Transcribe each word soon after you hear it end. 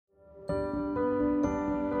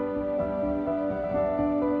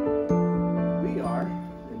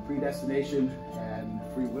Predestination and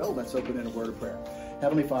free will, let's open in a word of prayer.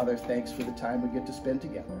 Heavenly Father, thanks for the time we get to spend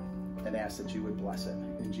together, and ask that you would bless it.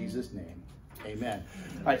 In Jesus' name, amen.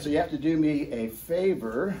 All right, so you have to do me a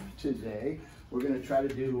favor today. We're going to try to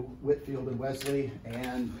do Whitefield and Wesley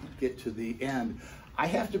and get to the end. I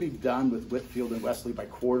have to be done with Whitefield and Wesley by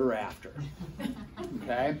quarter after.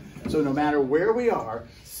 Okay? So no matter where we are,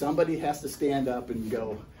 somebody has to stand up and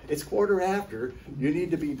go, it's quarter after, you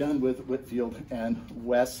need to be done with Whitefield and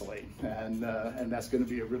Wesley. And that's going to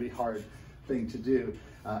be a really hard thing to do.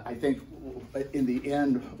 I think in the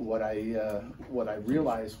end, what I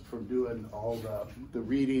realized from doing all the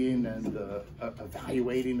reading and the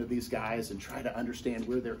evaluating of these guys and try to understand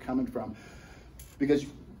where they're coming from, because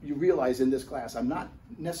you realize in this class, I'm not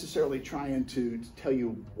necessarily trying to tell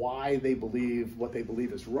you why they believe what they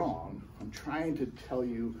believe is wrong. I'm trying to tell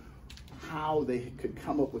you how they could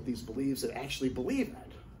come up with these beliefs that actually believe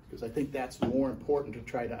it. Because I think that's more important to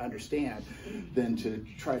try to understand than to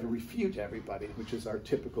try to refute everybody, which is our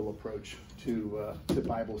typical approach to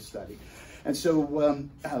Bible study. And so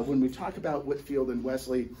when we talk about Whitefield and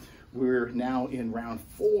Wesley, we're now in round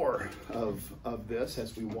 4 of this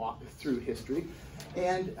as we walk through history.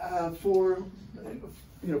 And for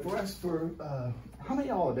us, how many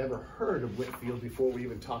of y'all have ever heard of Whitefield before we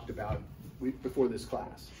even talked about before this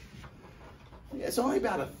class? It's only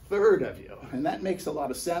about a third of you, and that makes a lot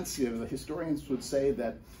of sense. You know, the historians would say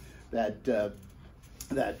that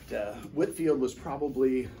Whitefield was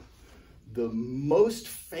probably the most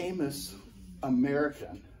famous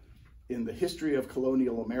American in the history of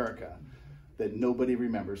colonial America that nobody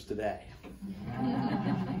remembers today.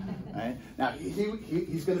 Right? Now,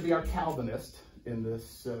 he's going to be our Calvinist in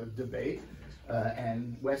this debate,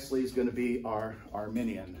 and Wesley's going to be our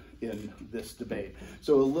Arminian in this debate.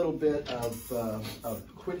 So a little bit of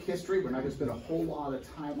quick history. We're not going to spend a whole lot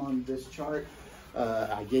of time on this chart.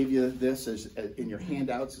 I gave you this as in your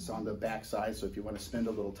handouts. It's on the back side, so if you want to spend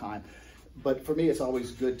a little time. But for me, it's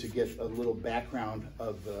always good to get a little background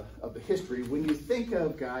of the history. When you think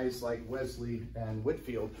of guys like Wesley and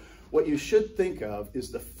Whitefield, what you should think of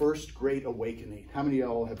is the First Great Awakening. How many of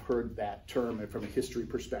y'all have heard that term from a history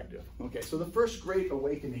perspective? Okay, so the First Great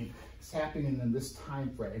Awakening is happening in this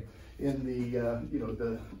time frame, in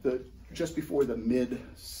the just before the mid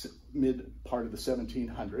part of the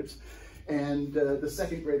 1700s, and the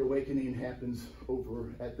Second Great Awakening happens over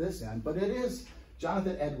at this end. But it is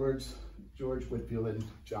Jonathan Edwards, George Whitefield, and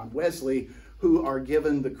John Wesley who are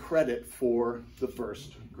given the credit for the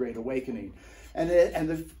First Great Awakening, and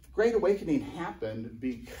the Great Awakening happened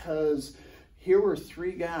because here were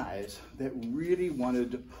 3 guys that really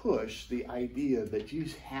wanted to push the idea that you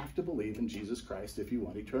have to believe in Jesus Christ if you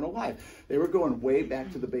want eternal life. They were going way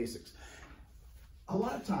back to the basics. A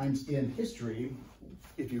lot of times in history,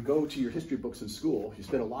 if you go to your history books in school, you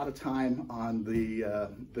spend a lot of time on the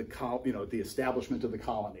establishment of the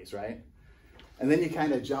colonies, right? And then you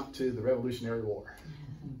kind of jump to the Revolutionary War.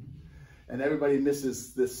 And everybody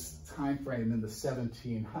misses this time frame in the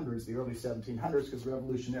 1700s, the early 1700s, because the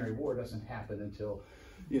Revolutionary War doesn't happen until,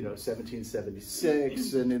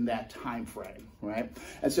 1776 and in that time frame, right?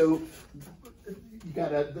 And so you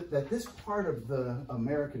got that this part of the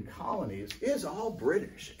American colonies is all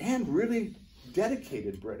British and really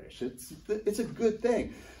dedicated British. It's a good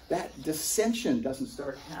thing. That dissension doesn't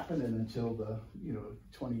start happening until the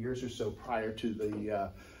 20 years or so prior to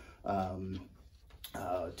the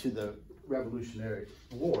Revolutionary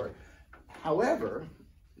War. However,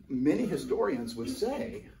 many historians would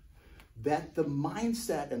say that the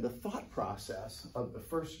mindset and the thought process of the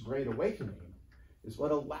First Great Awakening is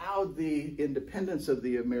what allowed the independence of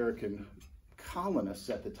the American colonists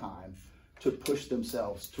at the time to push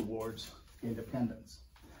themselves towards independence.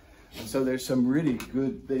 And so there's some really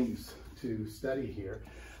good things to study here.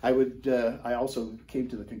 I also came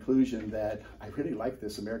to the conclusion that I really like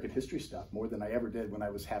this American history stuff more than I ever did when I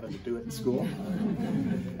was having to do it in school.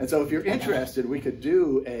 And so if you're interested, we could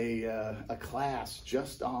do a class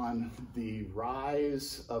just on the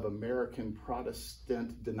rise of American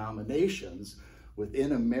Protestant denominations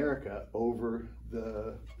within America over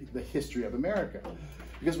the history of America,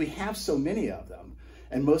 because we have so many of them.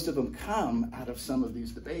 And most of them come out of some of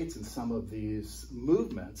these debates and some of these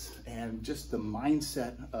movements and just the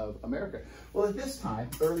mindset of America. Well, at this time,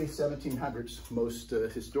 early 1700s, most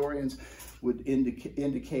historians would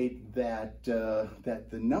indicate that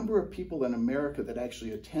the number of people in America that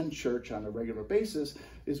actually attend church on a regular basis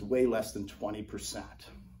is way less than 20%.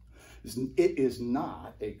 It is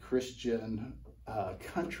not a Christian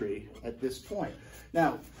country at this point.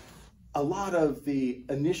 Now, a lot of the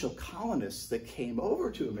initial colonists that came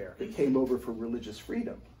over to America came over for religious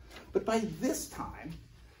freedom. But by this time,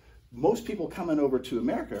 most people coming over to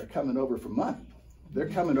America are coming over for money. They're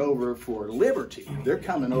coming over for liberty. They're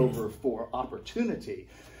coming over for opportunity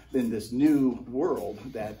in this new world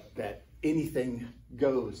that anything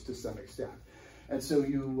goes to some extent. And so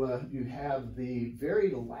you have the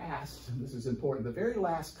very last, this is important, the very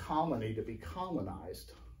last colony to be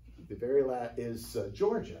colonized, the very last is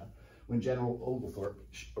Georgia, when General Oglethorpe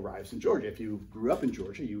arrives in Georgia. If you grew up in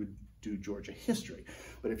Georgia, you would do Georgia history.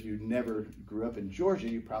 But if you never grew up in Georgia,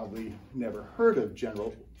 you probably never heard of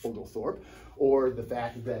General Oglethorpe, or the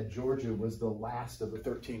fact that Georgia was the last of the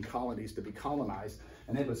 13 colonies to be colonized,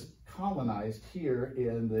 and it was colonized here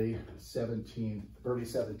in the early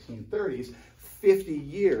 1730s, 50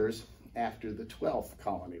 years after the 12th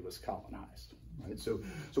colony was colonized. Right? So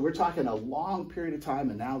we're talking a long period of time,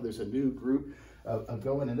 and now there's a new group of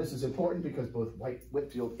going, and this is important because both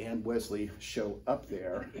Whitefield and Wesley show up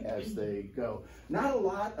there as they go. Not a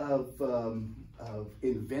lot of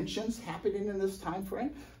inventions happening in this time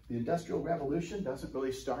frame. The Industrial Revolution doesn't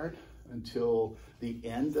really start until the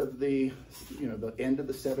end of the end of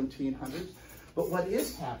the 1700s. But what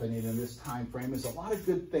is happening in this time frame is a lot of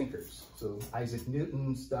good thinkers. So Isaac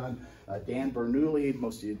Newton's done, Dan Bernoulli,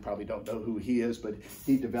 most of you probably don't know who he is, but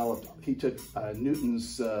he took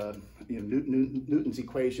Newton's Newton's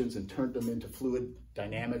equations and turned them into fluid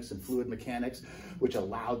dynamics and fluid mechanics, which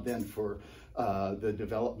allowed then for the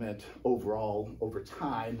development overall over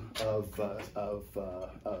time of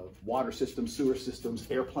water systems, sewer systems,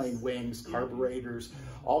 airplane wings, carburetors,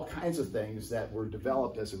 all kinds of things that were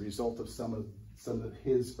developed as a result of some of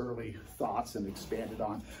his early thoughts and expanded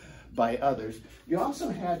on by others. You also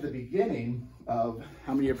had the beginning of,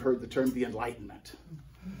 how many have heard the term the Enlightenment?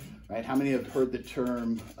 Right? How many have heard the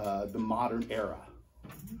term the modern era?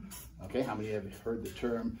 Okay, how many have heard the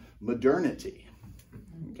term modernity?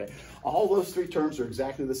 Okay, all those three terms are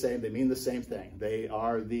exactly the same. They mean the same thing. They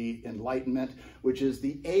are the Enlightenment, which is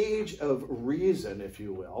the age of reason, if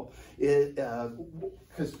you will.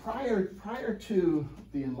 Because prior to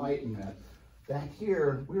the Enlightenment, back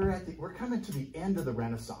here, we're coming to the end of the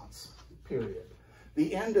Renaissance period.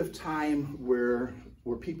 The end of time where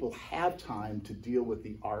people have time to deal with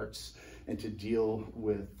the arts and to deal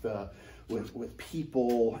with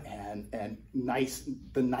people and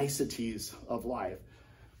the niceties of life.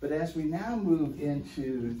 But as we now move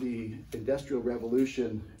into the Industrial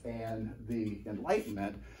Revolution and the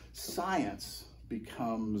Enlightenment, science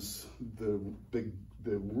becomes the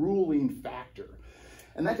ruling factor.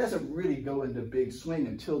 And that doesn't really go into big swing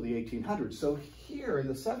until the 1800s. So here in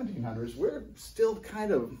the 1700s, we're still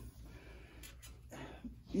kind of,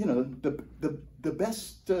 the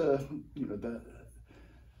best, the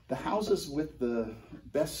houses with the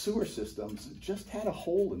best sewer systems just had a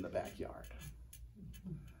hole in the backyard.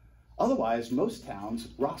 Otherwise, most towns,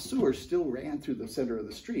 raw sewers still ran through the center of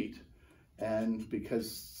the street, and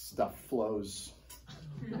because stuff flows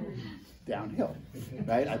downhill,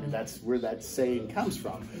 right? I mean, that's where that saying comes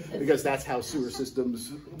from, because that's how sewer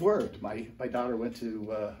systems worked. My daughter went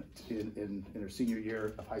to, in her senior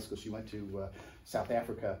year of high school, she went to South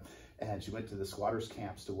Africa, and she went to the squatters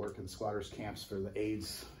camps to work in the squatters camps for the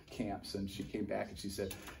AIDS camps, and she came back and she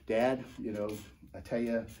said, "Dad, I tell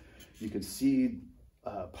you, you could see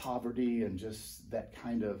poverty and just that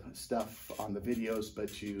kind of stuff on the videos,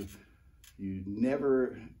 but you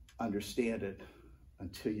never understand it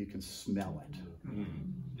until you can smell it."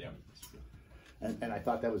 Yeah. And I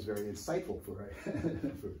thought that was very insightful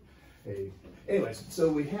anyways,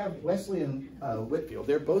 so we have Wesley and Whitefield.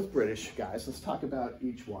 They're both British guys. Let's talk about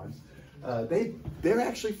each one. They're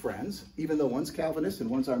actually friends, even though one's Calvinist and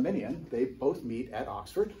one's Arminian. They both meet at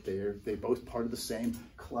Oxford. They're both part of the same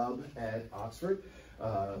club at Oxford.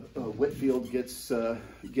 Whitefield gets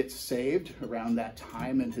saved around that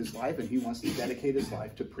time in his life, and he wants to dedicate his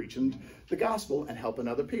life to preaching the gospel and helping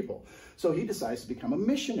other people. So he decides to become a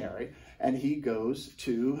missionary, and he goes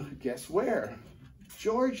to, guess where?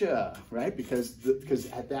 Georgia, right? Because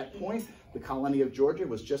at that point, the colony of Georgia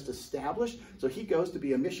was just established. So he goes to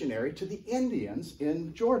be a missionary to the Indians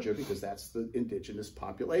in Georgia, because that's the indigenous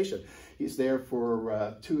population. He's there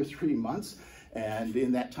for 2 or 3 months. And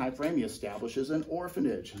in that time frame, he establishes an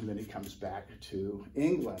orphanage, and then he comes back to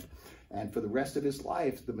England. And for the rest of his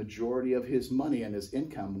life, the majority of his money and his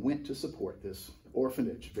income went to support this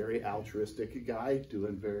orphanage. Very altruistic guy,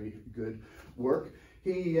 doing very good work.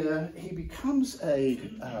 He becomes a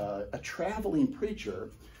traveling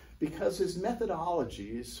preacher because his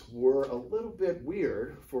methodologies were a little bit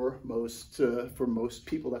weird for most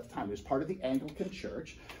people at the time. He was part of the Anglican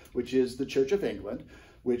Church, which is the Church of England.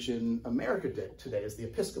 which in America today is the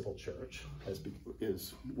Episcopal Church,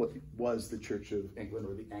 is what was the Church of England,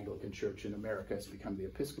 or the Anglican Church in America has become the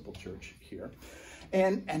Episcopal Church here.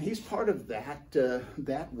 And he's part of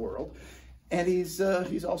that world. And he's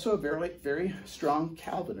also a very, very strong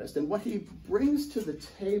Calvinist. And what he brings to the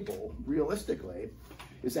table, realistically,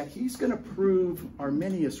 is that he's going to prove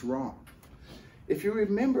Arminius wrong. If you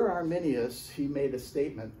remember Arminius, he made a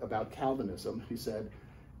statement about Calvinism. He said,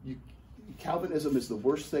 Calvinism is the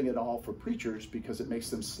worst thing at all for preachers because it makes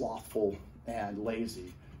them slothful and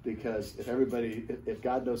lazy. Because if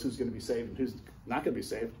God knows who's going to be saved and who's not going to be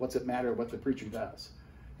saved, what's it matter what the preacher does?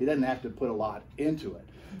 He doesn't have to put a lot into it.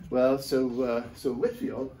 Well, so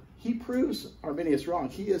Whitefield, he proves Arminius wrong.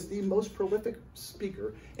 He is the most prolific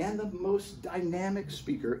speaker and the most dynamic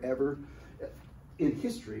speaker ever in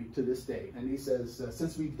history to this date. And he says,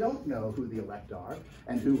 since we don't know who the elect are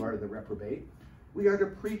and who are the reprobate, we are to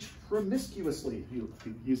preach promiscuously. He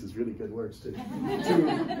uses really good words too.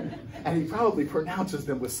 And he probably pronounces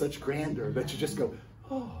them with such grandeur that you just go,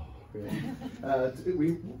 oh.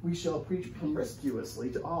 We shall preach promiscuously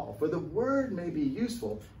to all, for the word may be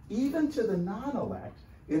useful even to the non-elect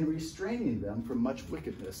in restraining them from much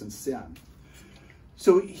wickedness and sin.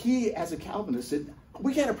 So he, as a Calvinist, said,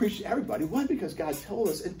 we got to preach to everybody. One, because God told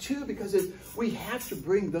us, and two, because we have to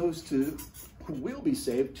bring those who will be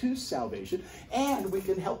saved to salvation, and we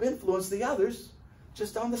can help influence the others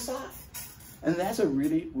just on the side. And that's a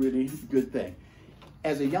really, really good thing.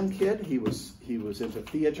 As a young kid, he was into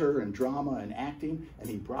theater and drama and acting, and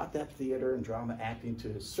he brought that theater and drama acting to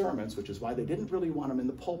his sermons, which is why they didn't really want him in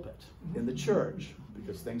the pulpit, in the church,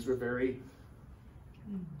 because things were very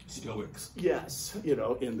stoics. Yes,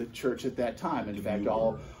 in the church at that time. And in fact,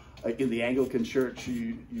 in the Anglican Church,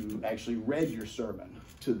 you actually read your sermon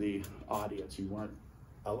to the audience. You weren't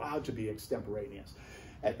allowed to be extemporaneous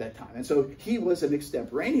at that time. And so he was an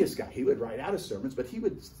extemporaneous guy. He would write out his sermons, but he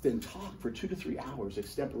would then talk for 2 to 3 hours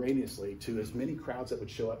extemporaneously to as many crowds that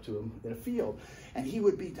would show up to him in a field. And he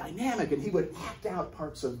would be dynamic, and he would act out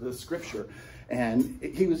parts of the scripture. And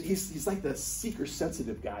he's like the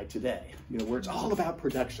seeker-sensitive guy today, where it's all about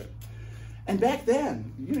production. And back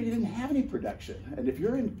then, you didn't have any production. And if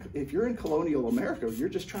you're in colonial America, you're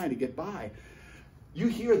just trying to get by. You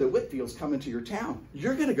hear the Whitefield's coming to your town,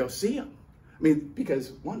 you're going to go see him. I mean,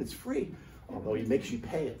 because one, it's free, although he makes you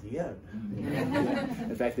pay at the end.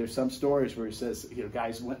 In fact, there's some stories where he says,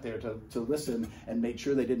 guys went there to listen and made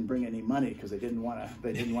sure they didn't bring any money because they didn't want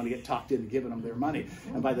to get talked into giving them their money.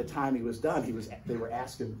 And by the time he was done, they were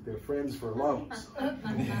asking their friends for loans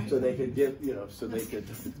so they could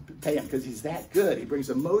pay him, because he's that good. He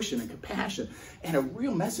brings emotion and compassion and a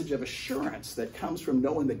real message of assurance that comes from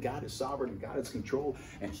knowing that God is sovereign and God is control,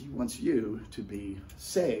 and he wants you to be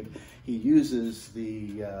saved. He uses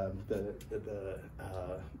the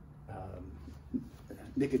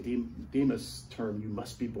Nicodemus term, "you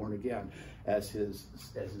must be born again," as his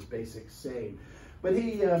basic saying. But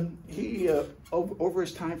he over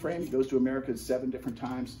his time frame, he goes to America 7 different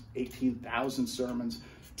times, 18,000 sermons,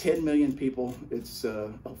 10 million people. It's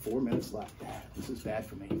 4 minutes left. This is bad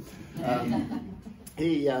for me.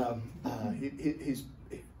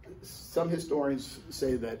 Some historians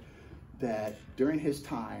say that during his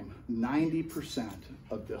time, 90%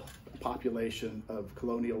 of the population of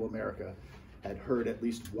colonial America had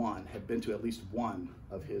been to at least one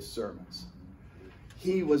of his sermons.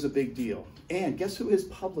 He was a big deal. And guess who his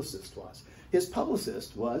publicist was? His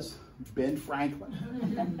publicist was Ben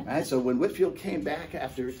Franklin. Right? So when Whitefield came back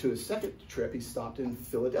to his second trip, he stopped in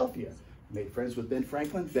Philadelphia. Made friends with Ben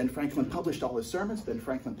Franklin. Ben Franklin published all his sermons. Ben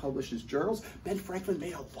Franklin published his journals. Ben Franklin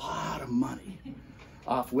made a lot of money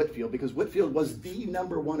off Whitefield, because Whitefield was the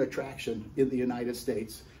 #1 attraction in the United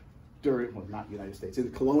States in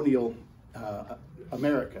the colonial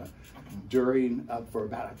America for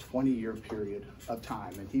about a 20-year period of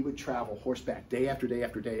time. And he would travel horseback day after day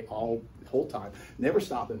after day, the whole time, never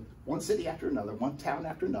stopping, one city after another, one town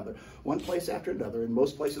after another, one place after another. In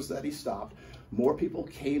most places that he stopped, more people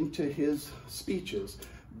came to his speeches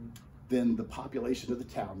than the population of the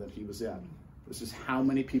town that he was in. This is how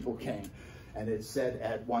many people came. And it said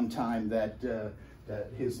at one time that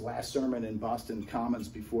his last sermon in Boston Commons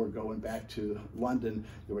before going back to London,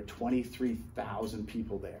 there were 23,000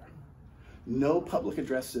 people there. No public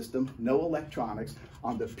address system, no electronics,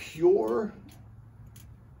 on the pure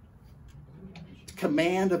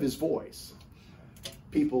command of his voice.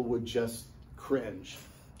 People would just cringe.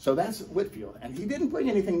 So that's Whitefield. And he didn't bring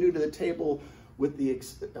anything new to the table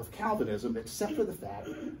of Calvinism, except for the fact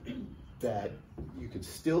that you could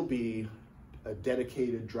still be a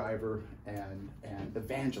dedicated driver and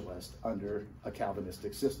evangelist under a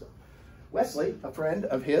Calvinistic system. Wesley, a friend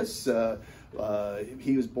of his,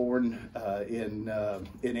 he was born in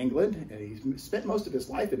England, and he spent most of his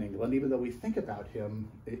life in England, even though we think about him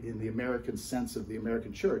in the American sense of the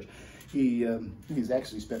American church. He's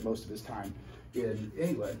actually spent most of his time in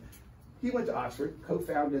England. He went to Oxford,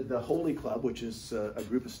 co-founded the Holy Club, which is a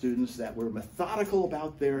group of students that were methodical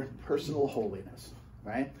about their personal holiness,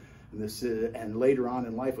 right? And later on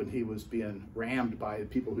in life, when he was being rammed by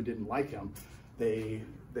people who didn't like him, they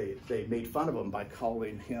made fun of him by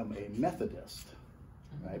calling him a Methodist,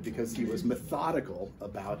 right? Because he was methodical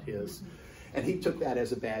about his, and he took that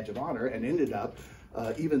as a badge of honor and ended up,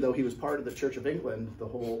 even though he was part of the Church of England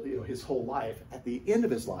his whole life, at the end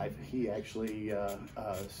of his life, he actually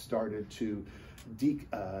started to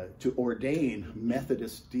ordain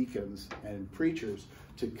Methodist deacons and preachers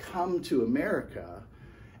to come to America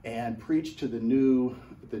and preach to the new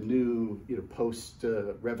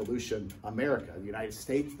post-revolution America, the United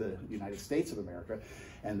States of America,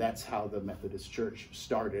 and that's how the Methodist Church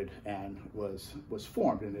started and was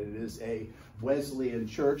formed. And it is a Wesleyan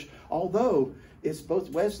church, although it's both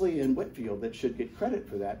Wesley and Whitefield that should get credit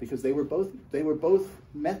for that, because they were both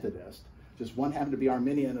Methodist. Just one happened to be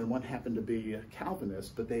Arminian and one happened to be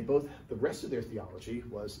Calvinist, but the rest of their theology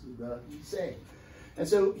was the same. And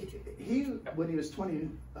so when he was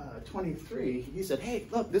 23, he said, "Hey,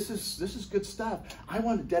 look, this is good stuff. I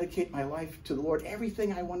want to dedicate my life to the Lord.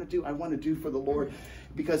 Everything I want to do for the Lord,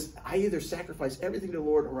 because I either sacrifice everything to the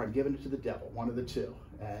Lord or I'm giving it to the devil, one of the two."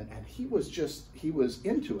 And he was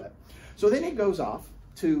into it. So then he goes off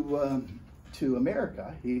to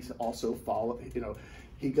America. He's also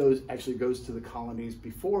he goes to the colonies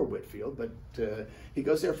before Whitefield, but he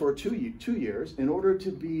goes there for two years in order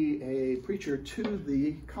to be a preacher to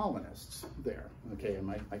the colonists there. Okay, and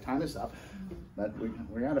my time is up, but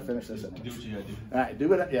we're going to finish this. Do what you gotta do. All right,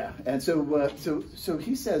 do it. Yeah, and so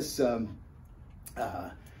he says,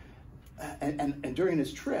 and during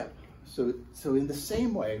his trip, so in the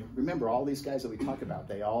same way, remember all these guys that we talk about,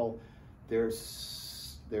 their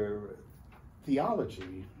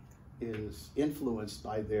theology is influenced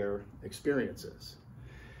by their experiences.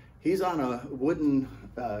 He's on a wooden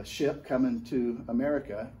ship coming to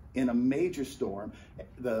America in a major storm.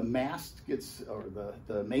 The mast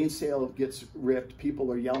the mainsail gets ripped.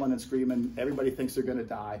 People are yelling and screaming. Everybody thinks they're going to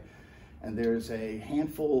die. And there's a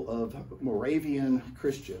handful of Moravian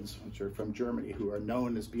Christians, which are from Germany, who are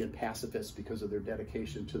known as being pacifists because of their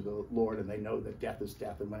dedication to the Lord, and they know that death is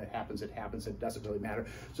death, and when it happens, it happens. It doesn't really matter.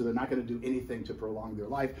 So they're not going to do anything to prolong their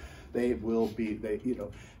life. They're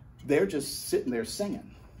just sitting there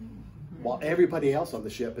singing, while everybody else on the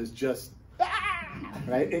ship is just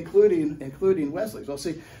right, including Wesley. Well,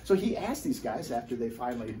 see, so he asked these guys after they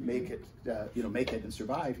finally make it and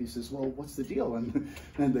survive. He says, "Well, what's the deal?" And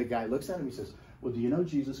the guy looks at him. He says, "Well, do you know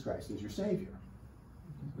Jesus Christ is your Savior?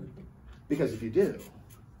 Because if you do,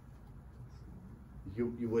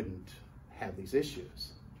 you wouldn't have these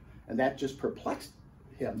issues." And that just perplexed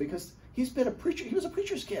him, because he's been a preacher. He was a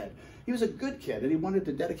preacher's kid. He was a good kid, and he wanted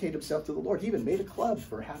to dedicate himself to the Lord. He even made a club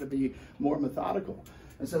for how to be more methodical.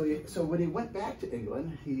 And so when he went back to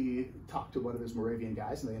England, he talked to one of his Moravian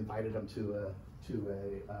guys, and they invited him to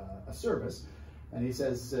a service. And he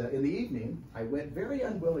says, "In the evening, I went very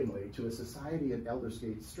unwillingly to a society in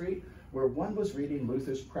Aldersgate Street, where one was reading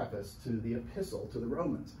Luther's preface to the Epistle to the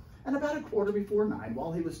Romans. And about 9:15,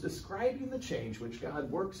 while he was describing the change which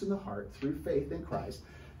God works in the heart through faith in Christ,"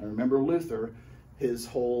 and remember Luther, his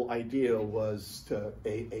whole idea was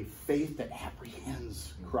a faith that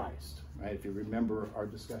apprehends Christ, right? If you remember our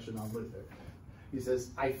discussion on Luther. He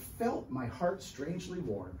says, "I felt my heart strangely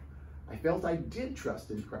warmed. I felt I did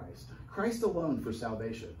trust in Christ alone for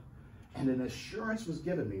salvation. And an assurance was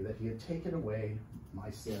given me that he had taken away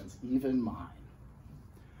my sins, even mine."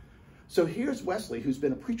 So here's Wesley, who's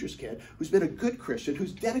been a preacher's kid, who's been a good Christian,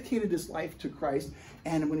 who's dedicated his life to Christ,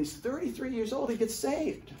 and when he's 33 years old, he gets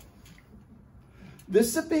saved. This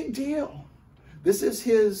is a big deal. This is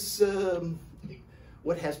his,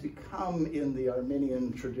 what has become in the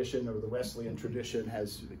Arminian tradition, or the Wesleyan tradition,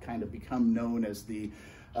 has kind of become known as the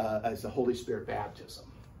Holy Spirit baptism,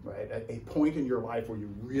 right? A point in your life where you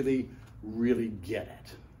really, really get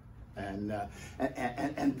it. And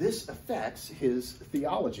this affects his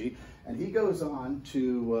theology, and he goes on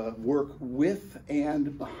to work with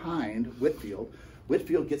and behind Whitefield.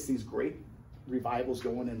 Whitefield gets these great revivals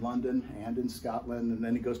going in London and in Scotland, and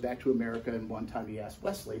then he goes back to America, and one time he asked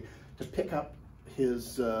Wesley to pick up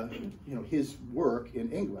his work in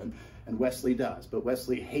England, and Wesley does. But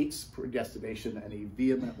Wesley hates predestination, and he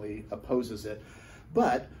vehemently opposes it.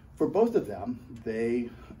 But for both of them, they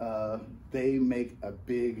make a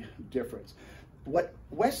big difference. what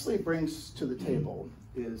Wesley brings to the table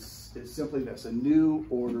is simply this: a new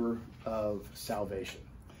order of salvation.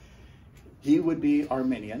 He would be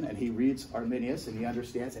Arminian, and he reads Arminius, and he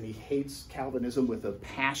understands, and he hates Calvinism with a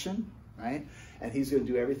passion, right? And he's going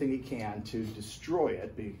to do everything he can to destroy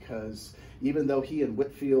it, because even though he and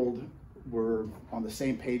Whitefield were on the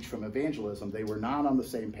same page from evangelism, they were not on the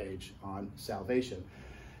same page on salvation.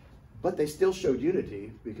 But they still showed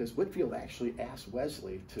unity, because Whitefield actually asked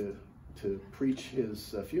Wesley to preach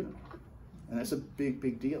his funeral. And that's a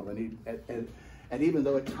big deal. And even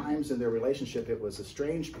though at times in their relationship it was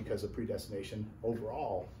estranged because of predestination,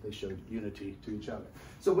 overall they showed unity to each other.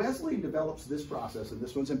 So Wesley develops this process, and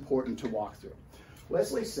this one's important to walk through.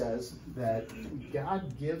 Wesley says that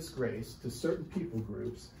God gives grace to certain people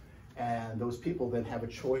groups, and those people then have a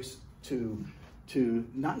choice to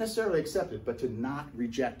not necessarily accept it, but to not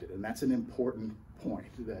reject it. And that's an important point,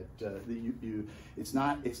 that it's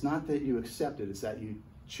not that you accept it, it's that you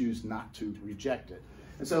choose not to reject it.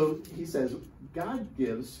 And so he says, God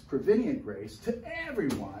gives prevenient grace to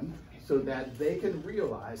everyone so that they can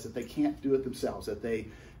realize that they can't do it themselves, that they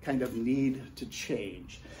kind of need to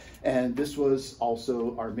change. And this was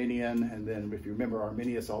also Arminian, and then if you remember,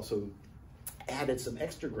 Arminius also added some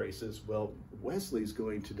extra graces. Well, Wesley's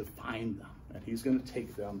going to define them, and he's going to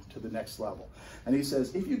take them to the next level. And he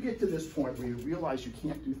says, if you get to this point where you realize you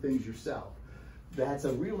can't do things yourself, that's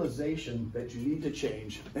a realization that you need to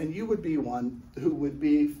change, and you would be one who would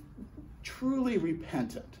be truly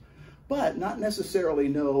repentant, but not necessarily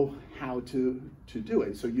know how to do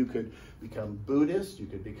it. So you could become Buddhist, you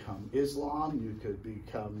could become Islam, you could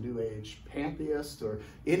become New Age pantheist, or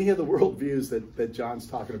any of the worldviews that John's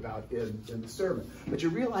talking about in the sermon. But you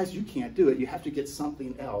realize you can't do it. You have to get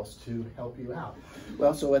something else to help you out.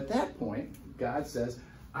 Well, so at that point, God says,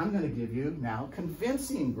 I'm going to give you now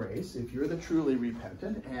convincing grace if you're the truly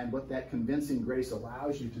repentant. And what that convincing grace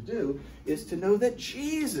allows you to do is to know that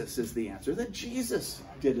Jesus is the answer, that Jesus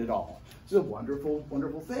did it all. It's a wonderful,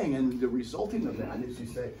 wonderful thing. And the resulting of that is you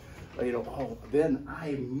say, oh, then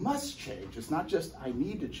I must change. It's not just I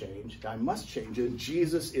need to change, I must change, and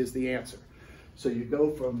Jesus is the answer. So you go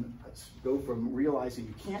from realizing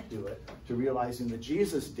you can't do it to realizing that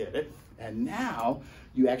Jesus did it, and now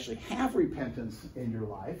you actually have repentance in your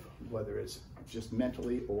life, whether it's just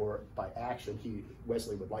mentally or by action.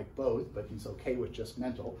 Wesley would like both, but he's okay with just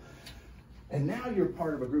mental. And now you're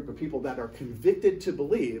part of a group of people that are convicted to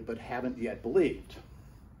believe, but haven't yet believed,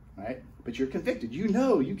 right? But you're convicted. You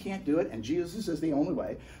know you can't do it, and Jesus is the only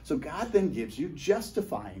way. So God then gives you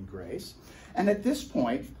justifying grace. And at this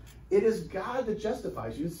point, it is God that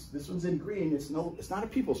justifies you. This one's in green. It's not a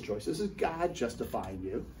people's choice. This is God justifying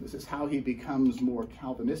you. This is how he becomes more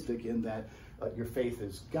Calvinistic, in that your faith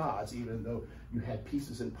is God's, even though you had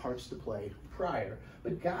pieces and parts to play prior.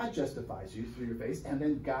 But God justifies you through your faith, and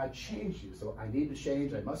then God changed you. So I need to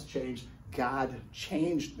change. I must change. God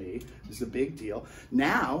changed me. This is a big deal.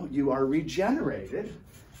 Now you are regenerated,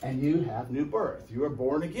 and you have new birth. You are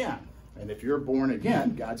born again. And if you're born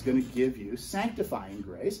again, God's going to give you sanctifying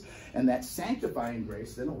grace. And that sanctifying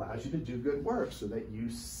grace then allows you to do good works so that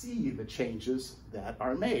you see the changes that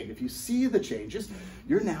are made. If you see the changes,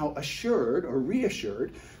 you're now assured or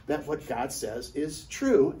reassured that what God says is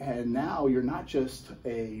true. And now you're not just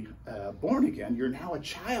a born again, you're now a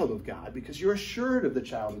child of God, because you're assured of the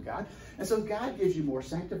child of God. And so God gives you more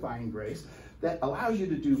sanctifying grace that allows you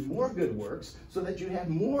to do more good works so that you have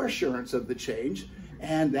more assurance of the change.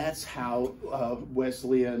 And that's how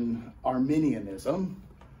Wesleyan Arminianism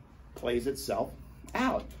plays itself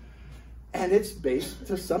out. And it's based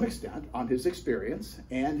to some extent on his experience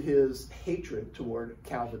and his hatred toward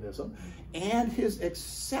Calvinism and his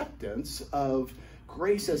acceptance of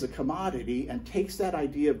grace as a commodity, and takes that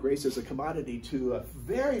idea of grace as a commodity to a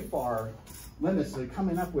very far limits, to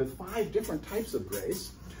coming up with 5 different types of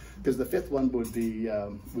grace, because the 5th one would be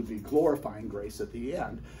glorifying grace at the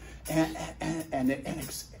end. And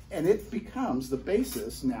it becomes the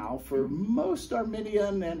basis now for most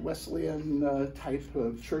Arminian and Wesleyan type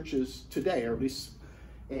of churches today, or at least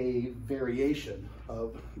a variation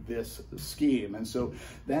of this scheme. And so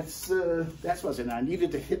that's what's, and I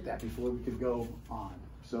needed to hit that before we could go on.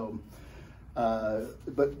 So,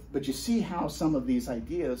 but you see how some of these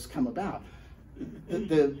ideas come about.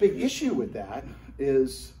 The big issue with that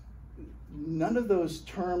is none of those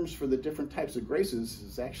terms for the different types of graces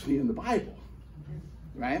is actually in the Bible,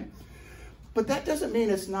 right? But that doesn't mean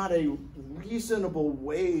it's not a reasonable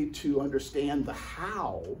way to understand the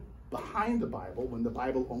how behind the Bible, when the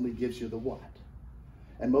Bible only gives you the what.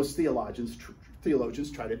 And most theologians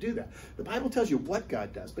try to do that. The Bible tells you what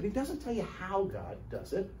God does, but he doesn't tell you how God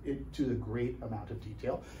does it to a great amount of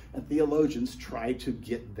detail. And theologians try to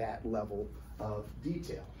get that level of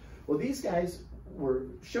detail. Well, these guys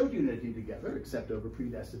showed unity together, except over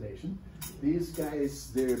predestination. These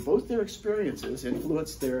guys, both their experiences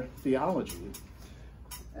influenced their theology.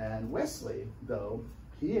 And Wesley, though,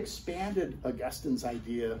 he expanded Augustine's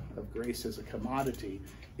idea of grace as a commodity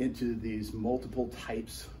into these multiple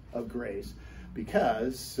types of grace,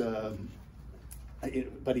 because,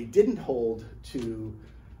 but he didn't hold to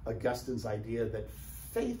Augustine's idea that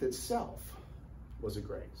faith itself was a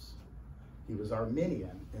grace. He was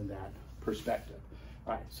Arminian in that perspective.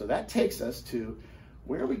 All right, so that takes us to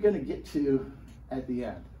where are we going to get to at the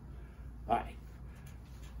end? All right.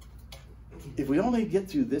 If we only get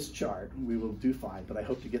through this chart, we will do fine, but I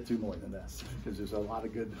hope to get through more than this, because there's a lot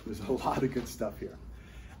of good stuff here.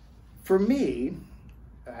 For me,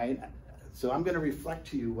 so I'm going to reflect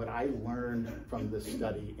to you what I learned from this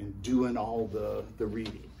study in doing all the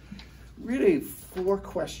reading. Really, 4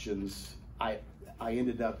 questions I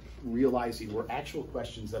ended up realizing were actual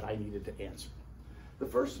questions that I needed to answer. The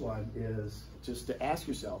first one is just to ask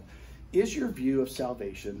yourself, is your view of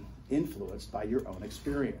salvation influenced by your own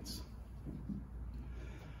experience?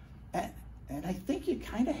 And I think you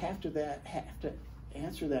kind of have to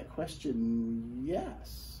answer that question,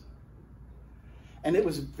 yes. And it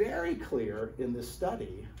was very clear in this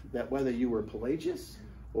study that whether you were Pelagius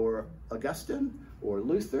or Augustine or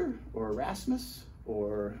Luther or Erasmus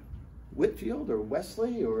or Whitefield or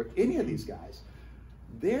Wesley or any of these guys,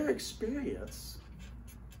 their experience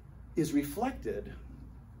is reflected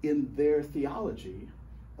in their theology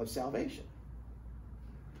of salvation.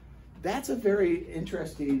 That's a very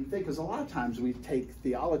interesting thing, because a lot of times we take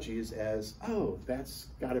theologies as, oh, that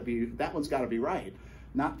one's got to be right,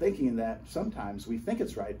 not thinking that sometimes we think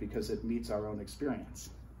it's right because it meets our own experience,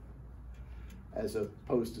 as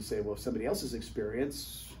opposed to say, well, somebody else's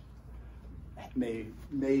experience may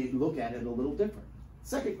look at it a little different.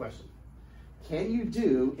 Second question, can you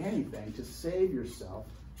do anything to save yourself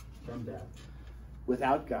from death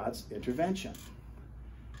without God's intervention?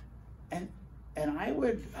 And I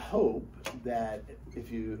would hope that if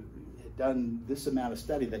you had done this amount of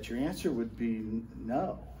study, that your answer would be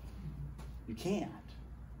no, you can't.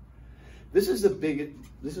 This is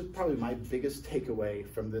probably my biggest takeaway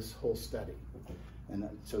from this whole study. And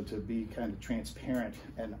so to be kind of transparent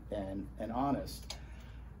and honest,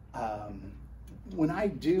 when I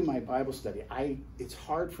do my Bible study, it's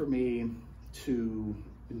hard for me to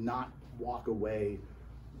not walk away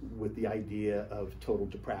with the idea of total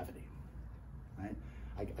depravity. Right?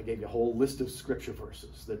 I gave you a whole list of scripture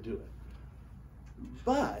verses that do it.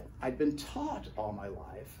 But I've been taught all my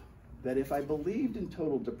life that if I believed in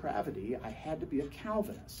total depravity, I had to be a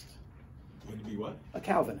Calvinist. You had to be what? A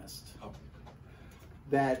Calvinist. Oh.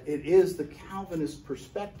 That it is the Calvinist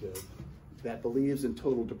perspective that believes in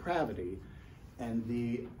total depravity,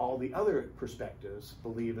 and all the other perspectives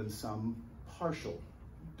believe in some partial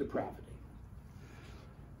depravity.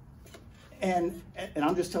 And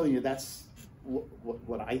I'm just telling you, that's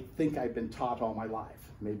what I think I've been taught all my life.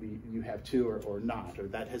 Maybe you have too, or not, or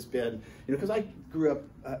that has been, because I grew up,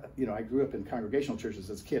 I grew up in congregational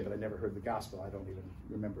churches as a kid, but I never heard the gospel. I don't even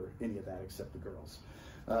remember any of that except the girls.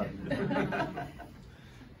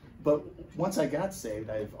 But once I got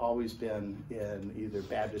saved, I've always been in either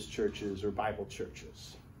Baptist churches or Bible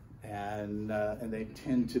churches, and they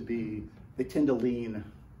tend to lean,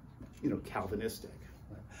 Calvinistic.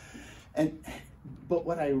 But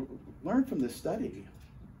what I learned from this study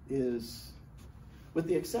is, with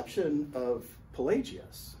the exception of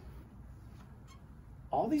Pelagius,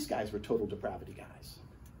 all these guys were total depravity guys,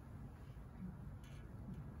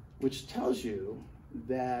 which tells you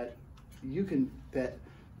that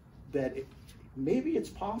maybe it's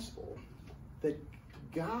possible that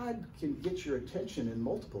God can get your attention in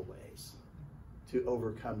multiple ways to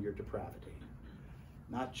overcome your depravity,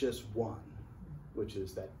 not just one, which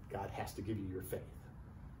is that God has to give you your faith,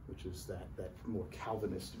 which is that more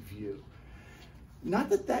Calvinist view. Not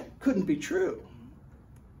that that couldn't be true,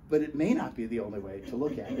 but it may not be the only way to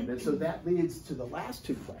look at it. And so that leads to the last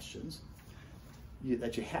 2 questions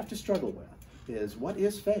that you have to struggle with, is what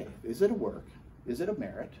is faith? Is it a work? Is it a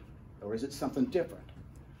merit? Or is it something different?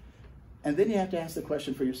 And then you have to ask the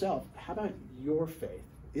question for yourself, how about your faith?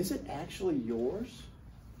 Is it actually yours?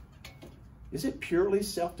 Is it purely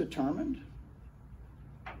self-determined?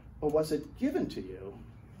 Or was it given to you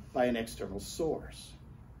by an external source?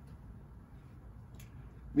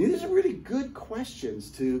 I mean, these are really good questions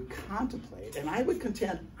to contemplate, and I would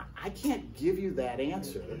contend I can't give you that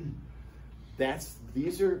answer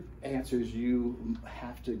these are answers you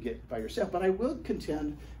have to get by yourself. But I will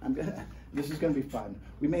contend, this is going to be fun.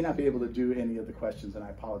 We may not be able to do any of the questions, and I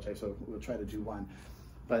apologize, so we'll try to do one.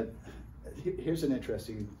 But here's an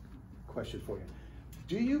interesting question for you.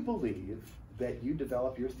 Do you believe that you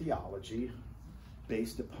develop your theology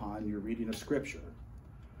based upon your reading of Scripture?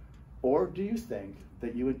 Or do you think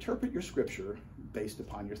that you interpret your Scripture based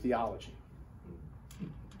upon your theology?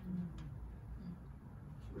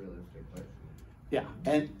 Yeah,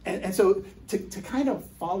 and so to kind of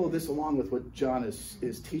follow this along with what John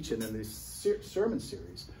is teaching in this sermon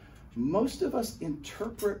series, most of us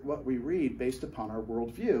interpret what we read based upon our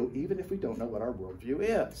worldview, even if we don't know what our worldview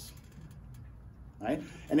is, right?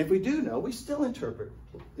 And if we do know, we still interpret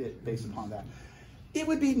it based upon that. It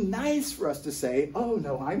would be nice for us to say, oh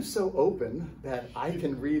no, I'm so open that I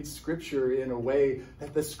can read Scripture in a way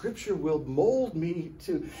that the Scripture will mold me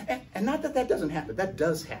to, and not that that doesn't happen, that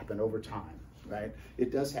does happen over time. Right?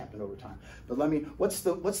 It does happen over time. But what's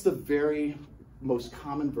the very most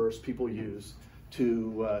common verse people use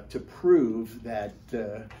to prove that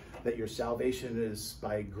that your salvation is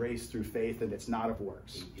by grace through faith and it's not of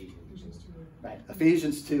works? Right.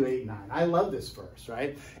 Ephesians 2:8-9. I love this verse,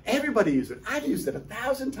 right? Everybody uses it. I've used it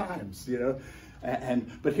 1,000 times, you know.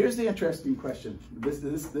 But here's the interesting question. This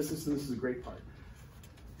is a great part.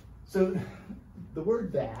 So the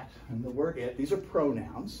word that and the word it, these are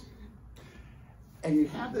pronouns. And you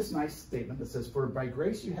have this nice statement that says, for by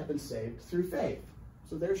grace you have been saved through faith.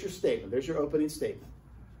 So there's your statement. There's your opening statement.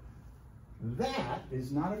 That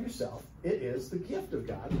is not of yourself. It is the gift of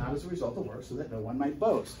God, not as a result of works, so that no one might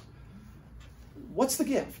boast. What's the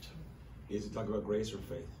gift? Is it talking about grace or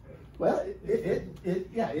faith? Well,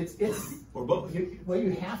 it's or both.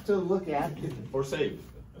 You have to look at or saved.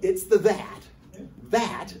 It's the that.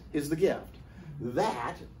 That is the gift.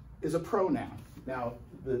 That is a pronoun. Now,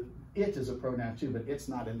 it is a pronoun too, but it's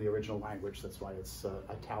not in the original language. That's why it's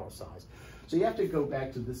italicized. So you have to go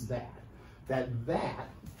back to this that. That,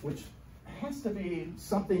 which has to be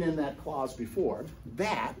something in that clause before.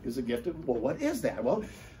 That is a gift of, well, what is that? Well,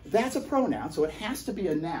 that's a pronoun, so it has to be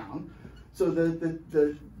a noun. So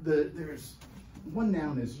there's one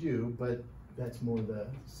noun is you, but that's more the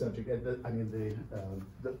subject.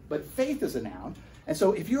 But faith is a noun. And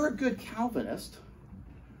so if you're a good Calvinist,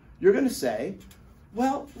 you're going to say,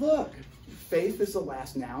 well, look, faith is the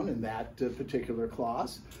last noun in that particular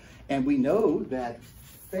clause. And we know that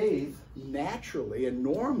faith naturally and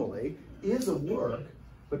normally is a work,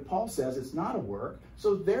 but Paul says it's not a work.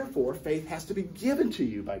 So therefore, faith has to be given to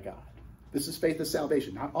you by God. This is faith of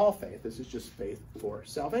salvation, not all faith. This is just faith for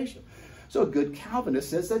salvation. So a good Calvinist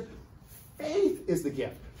says that faith is the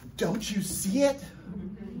gift. Don't you see it?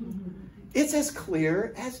 It's as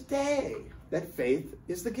clear as day that faith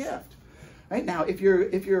is the gift. Right now, if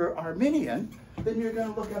you're Arminian, then you're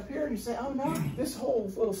going to look up here and you say, oh no, this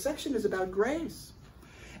whole little section is about grace.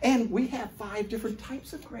 And we have 5 different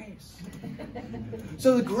types of grace.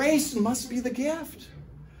 So the grace must be the gift.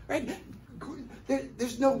 Right?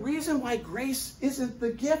 There's no reason why grace isn't the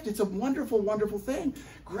gift. It's a wonderful, wonderful thing.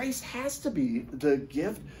 Grace has to be the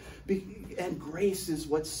gift, and grace is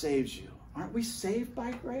what saves you. Aren't we saved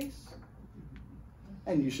by grace?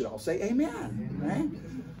 And you should all say amen, right?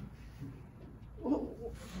 Well,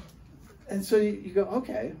 and so you go,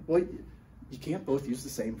 okay, well, you can't both use the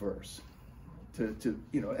same verse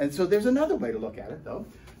and so there's another way to look at it though,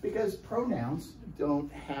 because pronouns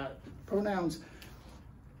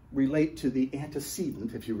relate to the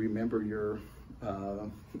antecedent, if you remember your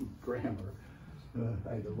grammar.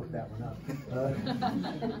 I had to look that one up.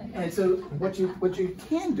 And so what you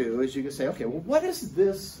can do is you can say, okay, well, what is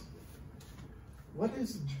this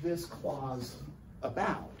clause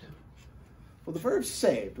about? Well, the verb's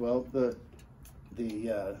saved. Well, the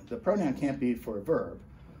pronoun can't be for a verb,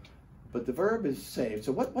 but the verb is saved.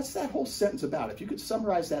 So what's that whole sentence about? If you could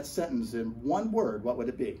summarize that sentence in one word, what would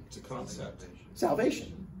it be? It's a concept.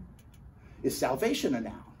 Salvation. Is salvation a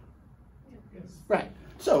noun? Yes. Right.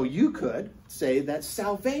 So you could say that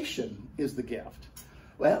salvation is the gift.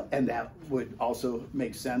 Well, and that would also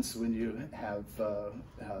make sense when you have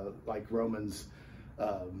like Romans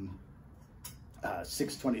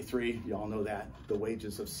 6:23. You all know that the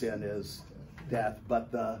wages of sin is death,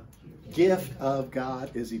 but the gift of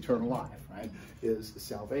God is eternal life, right? Is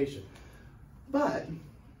salvation. But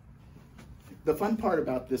the fun part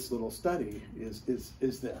about this little study is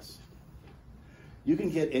this. You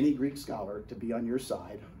can get any Greek scholar to be on your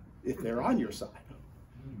side if they're on your side.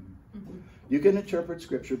 You can interpret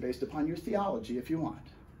Scripture based upon your theology if you want.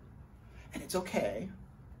 And it's okay.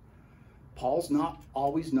 Paul's not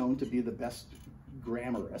always known to be the best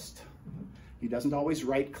grammarist. He doesn't always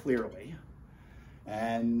write clearly.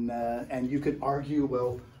 And you could argue,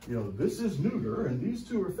 well, you know, this is neuter and these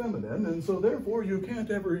two are feminine, and so therefore you can't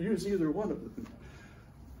ever use either one of them.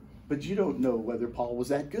 But you don't know whether Paul was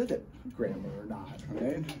that good at grammar or not,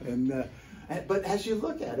 right? But as you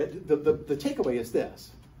look at it, the takeaway is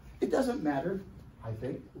this. It doesn't matter, I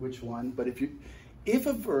think, which one, but if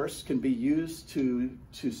a verse can be used to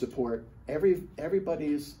support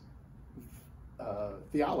everybody's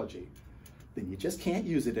theology, then you just can't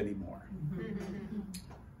use it anymore.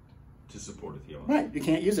 To support a theology. Right, you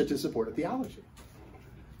can't use it to support a theology.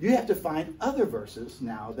 You have to find other verses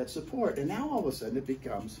now that support, and now all of a sudden it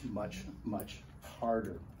becomes much, much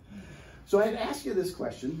harder. So I had asked you this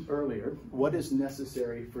question earlier, what is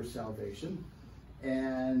necessary for salvation?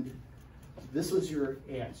 And this was your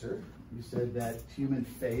answer. You said that human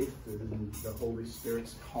faith and the Holy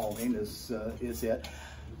Spirit's calling is it.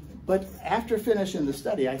 But after finishing the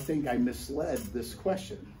study, I think I misled this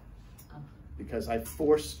question, because I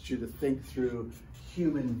forced you to think through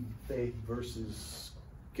human faith versus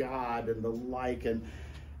God and the like, and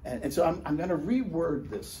so I'm going to reword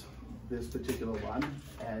this particular one,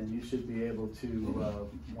 and you should be able to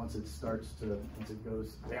once it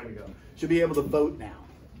goes, there we go, should be able to vote now.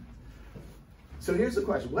 So here's the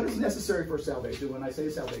question: what is necessary for salvation? When I say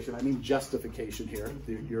salvation, I mean justification here,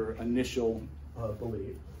 your initial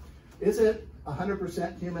belief. Is it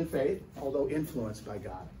 100% human faith, although influenced by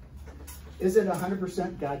God? Is it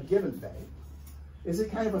 100% God-given faith? Is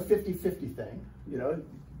it kind of a 50-50 thing? You know,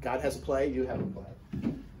 God has a play, you have a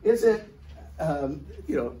play. Is it,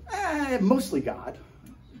 mostly God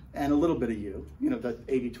and a little bit of you? You know, the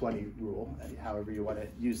 80-20 rule, however you want to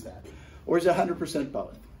use that. Or is it 100%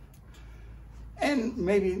 both? And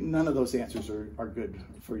maybe none of those answers are good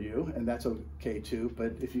for you, and that's okay too.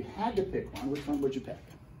 But if you had to pick one, which one would you pick?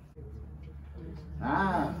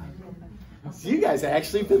 So you guys have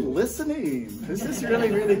actually been listening. This is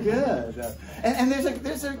really, really good. And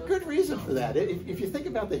there's a good reason for that. If you think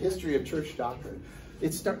about the history of church doctrine,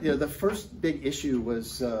 the first big issue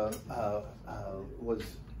was about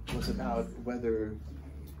whether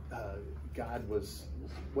God was,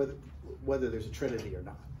 whether there's a Trinity or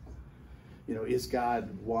not. You know, is God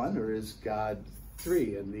one or is God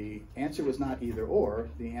three? And the answer was not either or.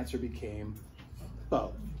 The answer became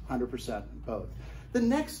both, 100% both. The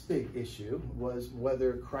next big issue was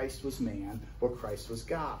whether Christ was man or Christ was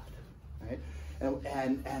God, right?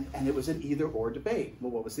 And it was an either or debate.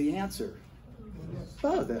 Well, what was the answer?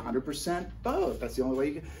 Both, 100% both. That's the only way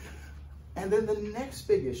you could. And then the next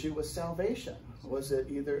big issue was salvation. Was it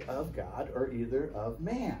either of God or either of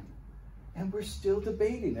man? And we're still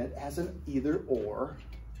debating it as an either or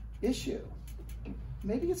issue.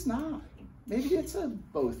 Maybe it's not. Maybe it's a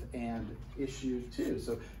both and issue too.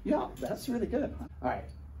 So yeah, that's really good. All right,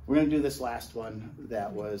 we're going to do this last one.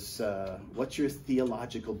 That was, what's your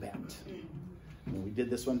theological bent? And we did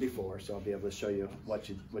this one before, so I'll be able to show you what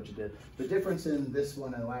you did. The difference in this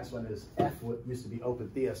one and the last one is F used to be open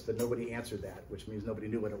theist, but nobody answered that, which means nobody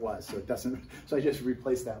knew what it was. So it doesn't. So I just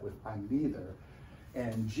replaced that with I'm neither.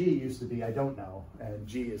 And G used to be I don't know, and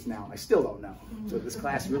G is now I still don't know. So this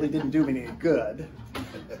class really didn't do me any good.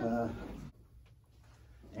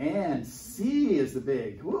 And C is the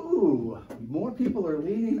big, woo, more people are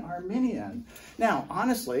leaning Arminian. Now,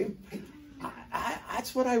 honestly,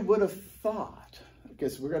 that's what I would have thought,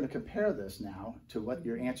 because we're going to compare this now to what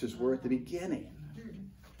your answers were at the beginning.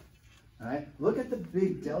 All right, look at the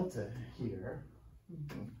big delta here,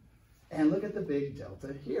 and look at the big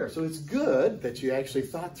delta here. So it's good that you actually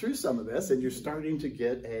thought through some of this, and you're starting to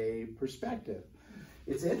get a perspective.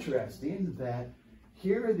 It's interesting that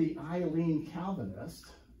here the Eileen Calvinist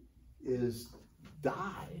is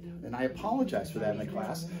died, and I apologize for that in the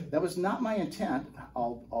class. That was not my intent,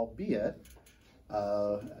 albeit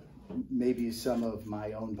maybe some of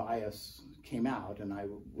my own bias came out, and I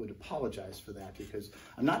would apologize for that, because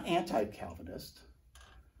I'm not anti-Calvinist.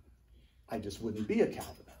 I just wouldn't be a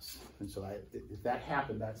Calvinist, and so if that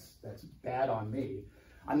happened, that's bad on me.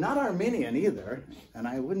 I'm not Arminian either, and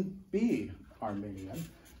I wouldn't be Arminian.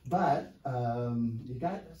 But you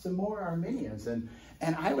got some more Arminians, and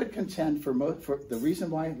I would contend for the reason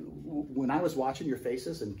why, when I was watching your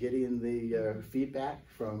faces and getting the feedback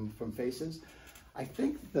from faces, I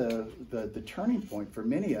think the turning point for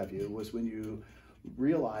many of you was when you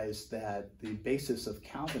realized that the basis of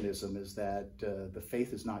Calvinism is that the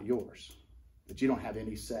faith is not yours, that you don't have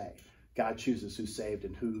any say. God chooses who's saved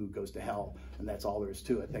and who goes to hell, and that's all there is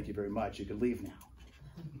to it. Thank you very much. You can leave now.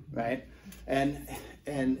 Right? And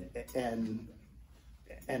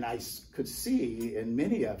I could see in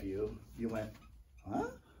many of you, you went, huh?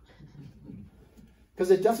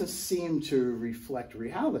 Because it doesn't seem to reflect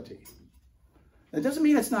reality. That doesn't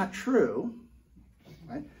mean it's not true,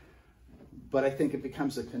 right? But I think it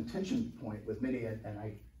becomes a contention point with many, and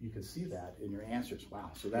you can see that in your answers.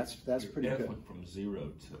 Wow, so that's pretty F good. went from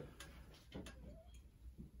 0 to...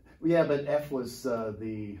 Yeah, but F was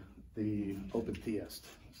the open theist.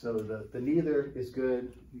 So the neither is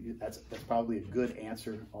good. That's probably a good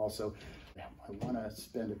answer also. I want to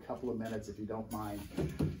spend a couple of minutes, if you don't mind,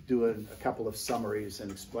 doing a couple of summaries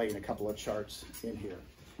and explain a couple of charts in here.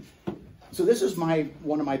 So this is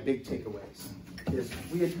one of my big takeaways. Is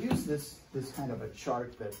we had used this kind of a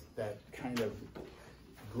chart that kind of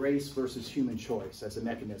grace versus human choice as a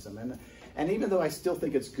mechanism, and even though I still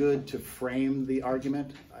think it's good to frame the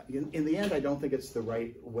argument, in the end I don't think it's the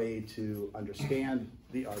right way to understand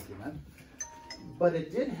the argument. But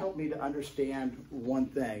it did help me to understand one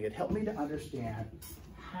thing. It helped me to understand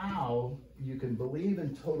how you can believe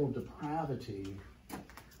in total depravity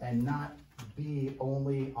and not be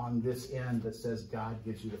only on this end that says God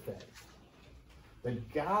gives you the faith.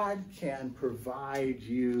 That God can provide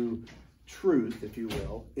you truth, if you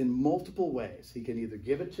will, in multiple ways. He can either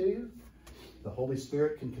give it to you, the Holy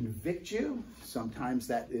Spirit can convict you. Sometimes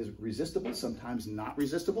that is resistible, sometimes not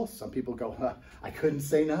resistible. Some people go, I couldn't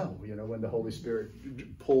say no, when the Holy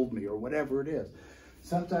Spirit pulled me, or whatever it is.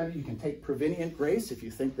 Sometimes you can take prevenient grace if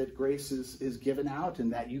you think that grace is given out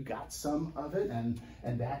and that you got some of it, and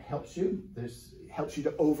that helps you. This helps you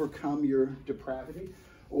to overcome your depravity,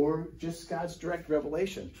 or just God's direct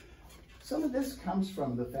revelation. Some of this comes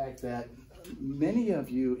from the fact that many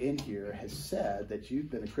of you in here has said that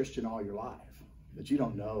you've been a Christian all your life, that you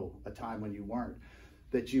don't know a time when you weren't,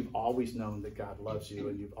 that you've always known that God loves you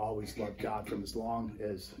and you've always loved God from as long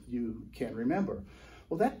as you can remember.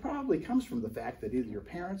 Well, that probably comes from the fact that either your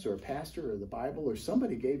parents or a pastor or the Bible or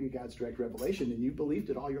somebody gave you God's direct revelation and you believed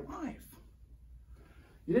it all your life.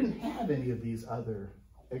 You didn't have any of these other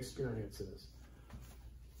experiences.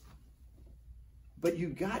 But you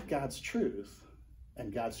got God's truth,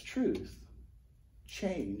 and God's truth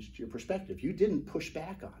changed your perspective. You didn't push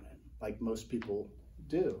back on it like most people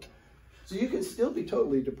do. So you can still be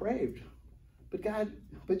totally depraved,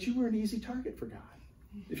 but you were an easy target for God,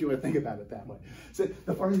 if you want to think about it that way. So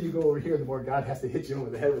the farther you go over here, the more God has to hit you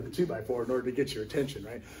over the head with a 2x4 in order to get your attention,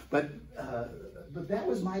 right? But that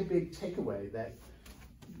was my big takeaway, that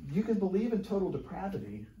you can believe in total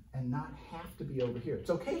depravity and not have to be over here. It's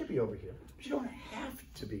okay to be over here, but you don't have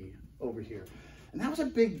to be over here. And that was a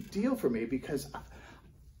big deal for me, because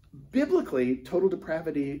biblically, total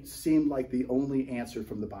depravity seemed like the only answer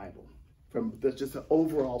from the Bible, from just the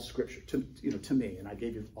overall scripture to me, and I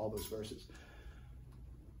gave you all those verses.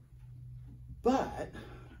 But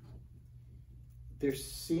there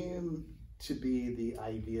seemed to be the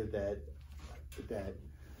idea that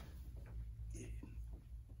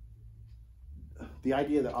the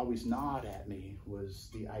idea that always gnawed at me was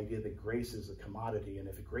the idea that grace is a commodity, and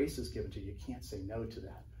if grace is given to you, you can't say no to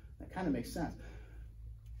that. That kind of makes sense.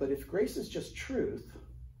 But if grace is just truth,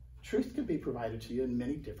 truth can be provided to you in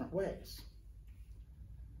many different ways.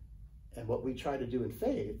 And what we try to do in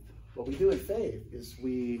faith, is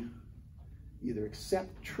we either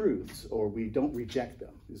accept truths or we don't reject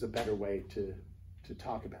them, is a better way to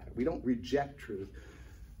talk about it. We don't reject truth.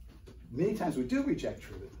 Many times we do reject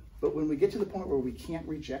truth, but when we get to the point where we can't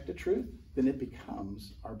reject a truth, then it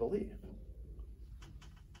becomes our belief.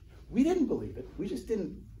 We didn't believe it. We just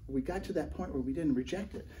didn't. We got to that point where we didn't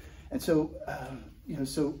reject it. And so,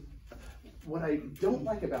 so what I don't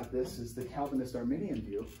like about this is the Calvinist Arminian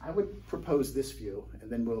view. I would propose this view, and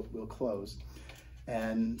then we'll close.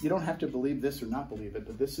 And you don't have to believe this or not believe it,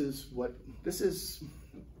 but this is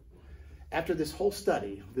after this whole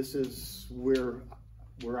study, this is where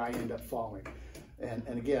I end up falling. And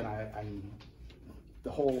again,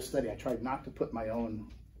 the whole study, I tried not to put my own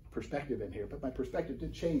perspective in here, but my perspective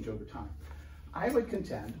did change over time. I would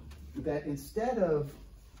contend that instead of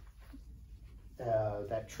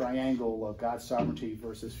that triangle of God's sovereignty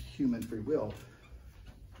versus human free will,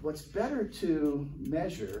 what's better to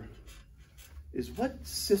measure is what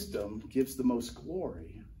system gives the most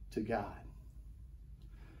glory to God.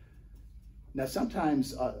 Now,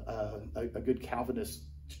 sometimes a good Calvinist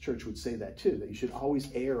church would say that too, that you should always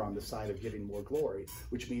err on the side of giving more glory,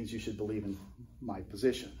 which means you should believe in my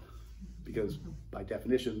position, because by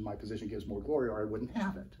definition, my position gives more glory, or I wouldn't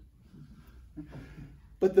have it.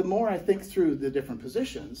 But the more I think through the different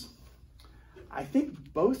positions, I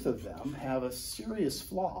think both of them have a serious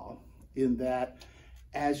flaw in that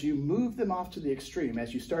as you move them off to the extreme,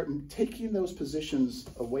 as you start taking those positions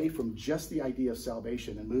away from just the idea of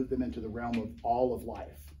salvation and move them into the realm of all of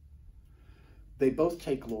life, they both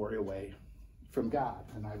take glory away from God.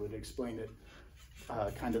 And I would explain it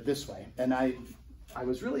kind of this way. And I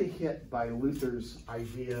was really hit by Luther's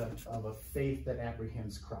idea of a faith that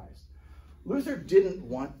apprehends Christ. Luther didn't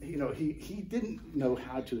want, he didn't know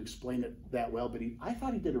how to explain it that well, but I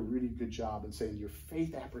thought he did a really good job in saying your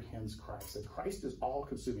faith apprehends Christ, that Christ is all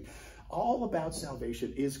consuming. All about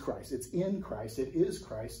salvation is Christ. It's in Christ. It is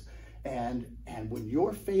Christ. And when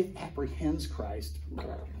your faith apprehends Christ,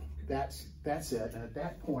 that's it. And at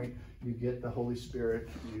that point, you get the Holy Spirit,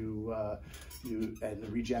 and the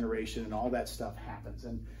regeneration and all that stuff happens.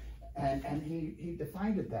 And he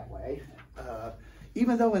defined it that way.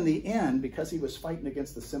 Even though in the end, because he was fighting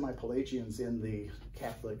against the semi-Pelagians in the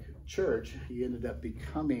Catholic Church, he ended up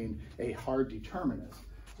becoming a hard determinist.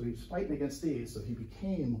 So he was fighting against these, so he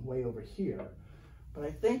became way over here. But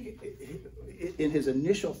I think in his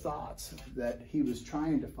initial thoughts that he was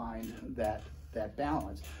trying to find that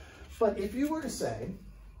balance. But if you were to say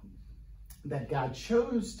that God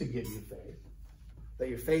chose to give you faith, that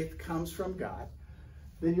your faith comes from God,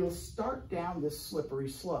 then you'll start down this slippery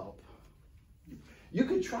slope. You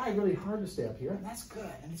could try really hard to stay up here, and that's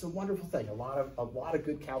good, and it's a wonderful thing. A lot of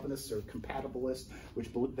good Calvinists are compatibilists, which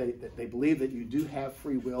they believe that you do have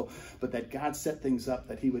free will, but that God set things up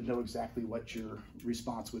that he would know exactly what your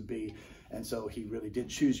response would be, and so he really did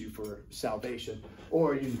choose you for salvation.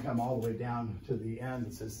 Or you can come all the way down to the end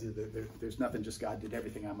and says there's nothing, just God did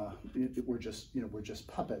everything. We're just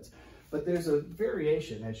puppets. But there's a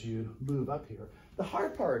variation as you move up here. The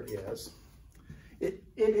hard part is, it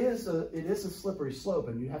is a slippery slope,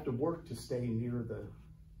 and you have to work to stay near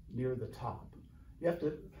the top. You have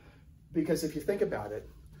to, because if you think about it,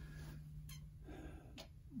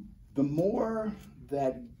 the more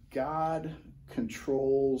that God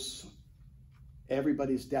controls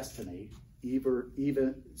everybody's destiny,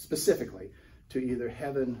 even specifically to either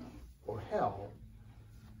heaven or hell,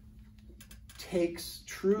 takes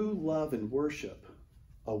true love and worship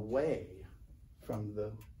away from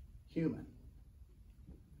the human.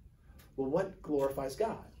 Well, what glorifies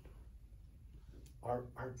God? Our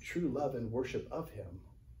true love and worship of him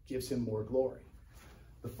gives him more glory.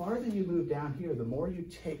 The farther you move down here, the more you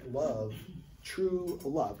take love, true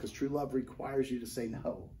love, because true love requires you to say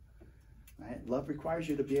no. Right? Love requires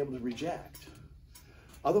you to be able to reject.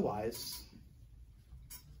 Otherwise,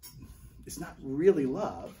 it's not really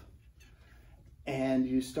love, and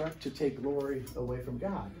you start to take glory away from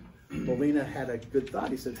God. Molina had a good thought.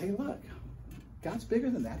 He said, hey, look, God's bigger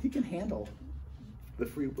than that. He can handle the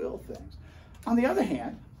free will things. On the other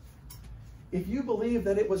hand, if you believe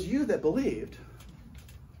that it was you that believed,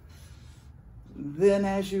 then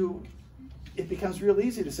it becomes real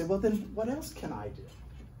easy to say, well, then what else can I do?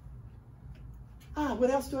 What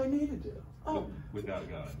else do I need to do? Oh, without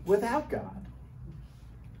God. Without God.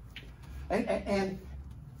 And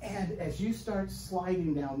as you start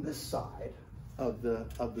sliding down this side of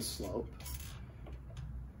the slope,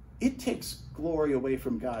 it takes glory away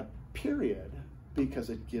from God, period, because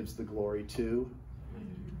it gives the glory to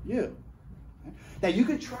you. Now, you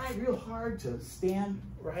could try real hard to stand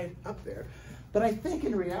right up there, but I think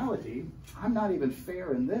in reality, I'm not even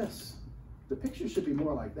fair in this. The picture should be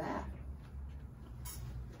more like that.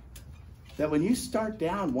 That when you start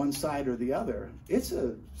down one side or the other, it's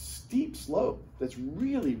a steep slope that's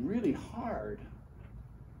really, really hard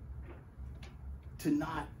to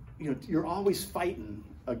not, you're always fighting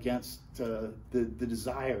against the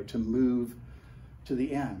desire to move to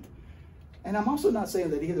the end. And I'm also not saying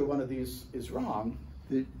that either one of these is wrong,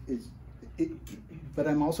 but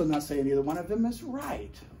I'm also not saying either one of them is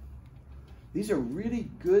right. These are really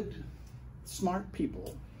good, smart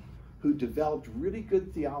people who developed really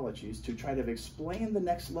good theologies to try to explain the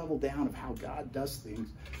next level down of how God does things,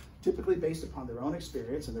 typically based upon their own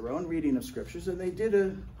experience and their own reading of scriptures, and they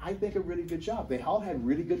did, I think, a really good job. They all had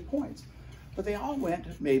really good points, but they all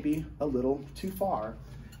went maybe a little too far.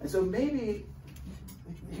 And so maybe,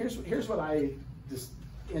 here's what I just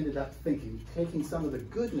ended up thinking, taking some of the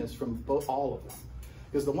goodness from all of them.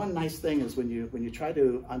 Because the one nice thing is when you try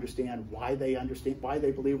to understand why they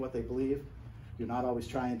believe what they believe, you're not always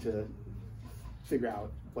trying to figure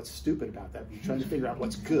out what's stupid about that. You're trying to figure out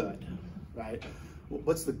what's good, right?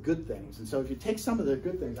 What's the good things? And so if you take some of the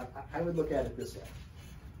good things, I would look at it this way.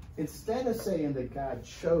 Instead of saying that God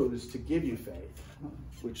chose to give you faith,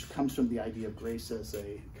 which comes from the idea of grace as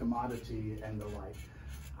a commodity and the like,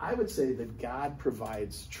 I would say that God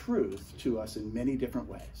provides truth to us in many different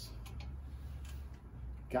ways.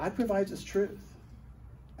 God provides us truth,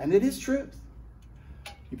 and it is truth.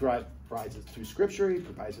 He provides it through Scripture, he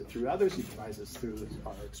provides it through others, he provides us through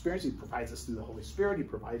our experience, he provides us through the Holy Spirit, he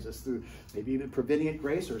provides us through maybe even prevenient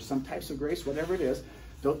grace or some types of grace, whatever it is.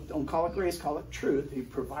 Don't call it grace, call it truth. He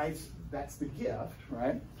provides, that's the gift,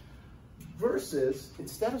 right? Versus,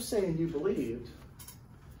 instead of saying you believed,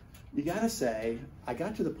 you got to say, I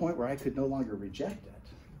got to the point where I could no longer reject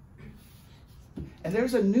it. And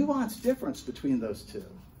there's a nuanced difference between those two.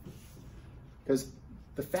 Because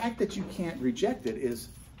the fact that you can't reject it is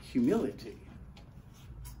humility.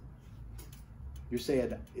 You're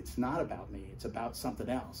saying, it's not about me, it's about something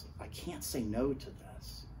else. I can't say no to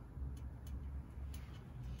this.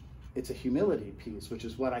 It's a humility piece, which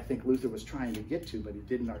is what I think Luther was trying to get to, but he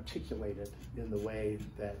didn't articulate it in the way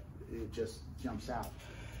that it just jumps out.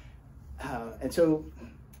 And so,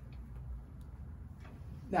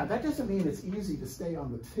 now that doesn't mean it's easy to stay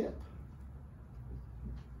on the tip.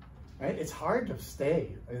 Right? It's hard to stay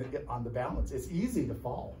on the balance. It's easy to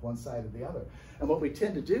fall one side or the other. And what we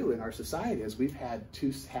tend to do in our society is we've had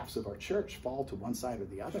two halves of our church fall to one side or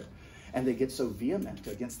the other. And they get so vehement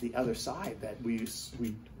against the other side that we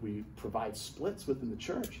provide splits within the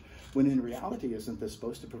church, when in reality, isn't this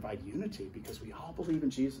supposed to provide unity? Because we all believe in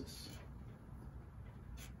Jesus.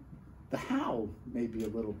 The how may be a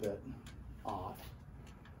little bit off,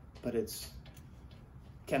 but it's,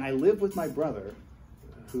 can I live with my brother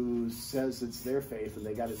who says it's their faith and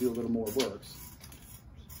they got to do a little more works?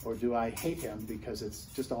 Or do I hate him because it's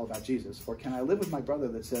just all about Jesus? Or can I live with my brother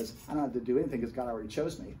that says, I don't have to do anything because God already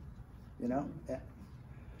chose me? You know,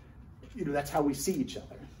 that's how we see each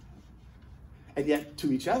other. And yet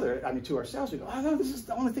to each other, I mean, to ourselves, we go, oh no, this is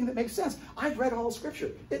the only thing that makes sense. I've read all of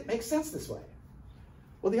Scripture. It makes sense this way.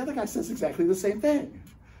 Well, the other guy says exactly the same thing.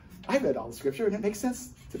 I read all the Scripture and it makes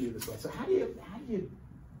sense to me this way. So how do you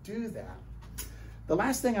do that? The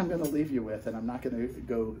last thing I'm going to leave you with, and I'm not going to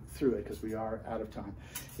go through it because we are out of time,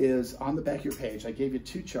 is on the back of your page, I gave you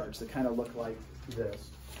two charts that kind of look like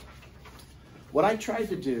this. What I tried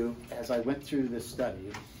to do as I went through this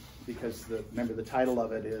study, because remember the title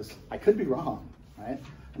of it is, I could be wrong, right?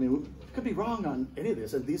 I mean, we could be wrong on any of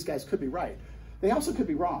this, and these guys could be right. They also could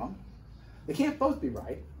be wrong. They can't both be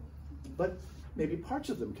right, but maybe parts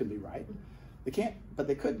of them can be right. But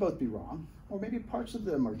they could both be wrong, or maybe parts of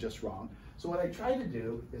them are just wrong. So what I tried to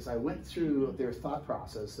do is I went through their thought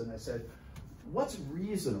process and I said, what's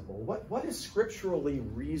reasonable? What is scripturally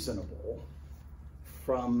reasonable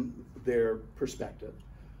from their perspective?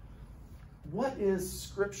 What is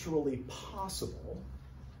scripturally possible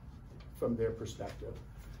from their perspective?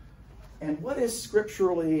 And what is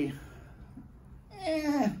scripturally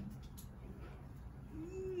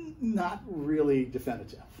not really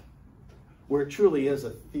definitive, where it truly is a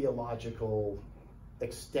theological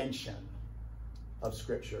extension of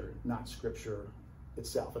Scripture, not Scripture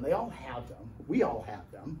itself. And they all have them. We all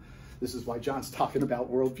have them. This is why John's talking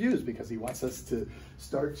about worldviews, because he wants us to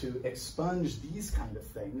start to expunge these kind of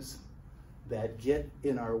things that get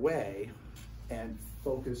in our way and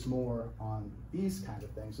focus more on these kind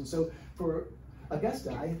of things. And so for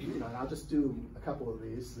Augustine, and I'll just do a couple of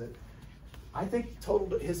these, that I think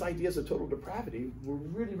his ideas of total depravity were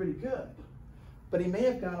really, really good. But he may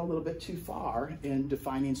have gone a little bit too far in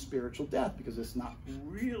defining spiritual death, because it's not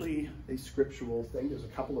really a scriptural thing. There's a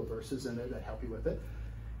couple of verses in there that help you with it.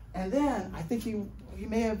 And then I think he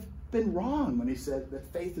may have been wrong when he said that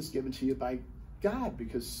faith is given to you by God,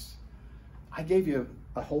 because I gave you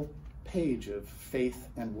a whole page of faith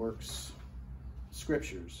and works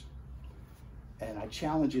scriptures. And I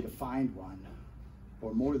challenge you to find one,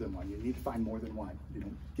 or more than one. You need to find more than one. You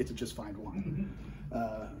don't get to just find one.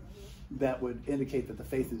 That would indicate that the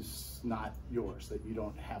faith is not yours, that you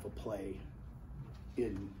don't have a play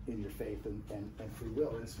in your faith and free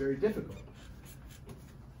will. And it's very difficult.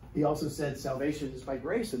 He also said salvation is by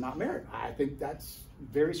grace and not merit. I think that's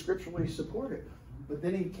very scripturally supported. But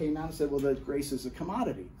then he came out and said, well, that grace is a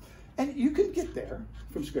commodity. And you can get there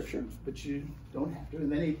from Scripture, but you don't have to.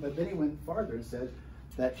 And then he went farther and said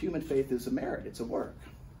that human faith is a merit, it's a work.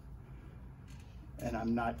 And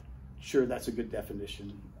I'm not sure that's a good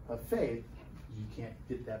definition of faith. You can't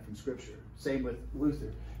get that from Scripture. Same with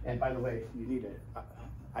Luther. And by the way, you need it.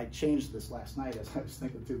 I changed this last night as I was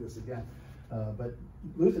thinking through this again. But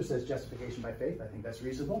Luther says justification by faith. I think that's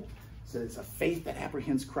reasonable. He says it's a faith that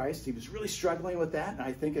apprehends Christ. He was really struggling with that, and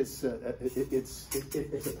I think it's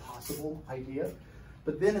a possible idea.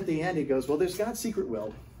 But then at the end he goes, well, there's God's secret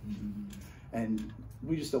will, and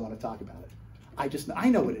we just don't want to talk about it. I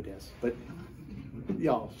know what it is, but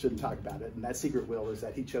y'all shouldn't talk about it. And that secret will is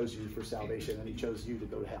that he chose you for salvation, and he chose you to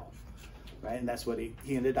go to hell, right? And that's what he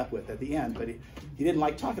ended up with at the end. But he didn't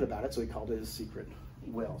like talking about it, so he called it his secret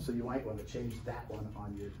will. So you might want to change that one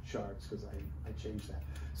on your charts, because I changed that.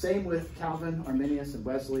 Same with Calvin, Arminius, and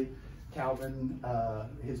Wesley. Calvin,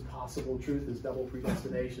 his possible truth is double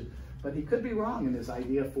predestination. But he could be wrong in his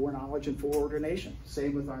idea of foreknowledge and foreordination.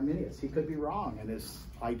 Same with Arminius. He could be wrong in his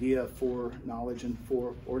idea of foreknowledge and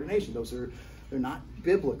foreordination. They're not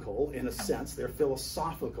biblical in a sense. They're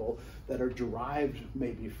philosophical that are derived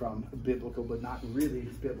maybe from biblical, but not really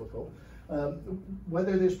biblical.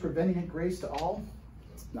 Whether there's prevenient grace to all,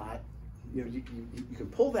 it's not. You can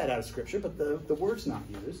pull that out of Scripture, but the word's not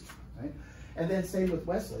used, right? And then same with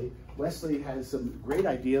Wesley. Wesley has some great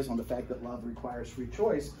ideas on the fact that love requires free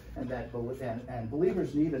choice, and that and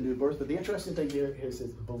believers need a new birth. But the interesting thing here is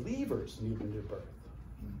that believers need a new birth,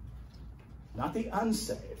 not the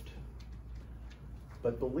unsaved,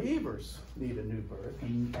 but believers need a new birth.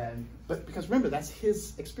 But because remember, that's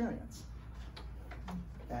his experience.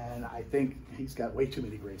 And I think he's got way too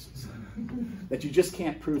many graces that you just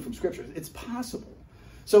can't prove from Scripture. It's possible.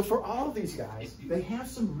 So for all of these guys, they have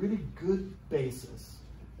some really good basis,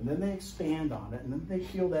 and then they expand on it, and then they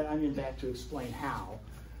peel that onion back to explain how.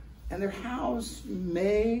 And their hows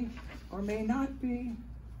may or may not be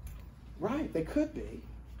right. They could be.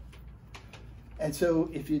 And so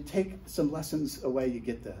if you take some lessons away, you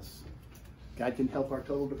get this. God can help our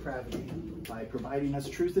total depravity by providing us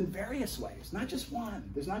truth in various ways, not just one.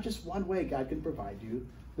 There's not just one way God can provide you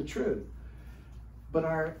the truth. But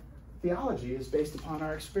our theology is based upon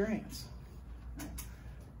our experience. Right?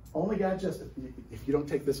 Only God justifies. If you don't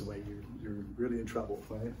take this away, you're really in trouble,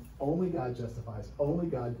 right? Only God justifies. Only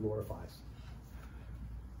God glorifies.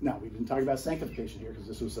 Now, we didn't talk about sanctification here because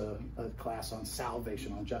this was a class on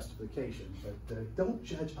salvation, on justification. But don't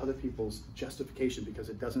judge other people's justification because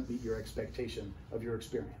it doesn't meet your expectation of your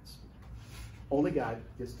experience. Only God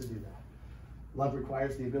gets to do that. Love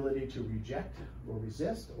requires the ability to reject or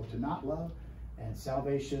resist or to not love. And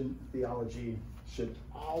salvation theology should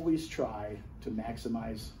always try to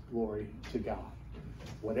maximize glory to God.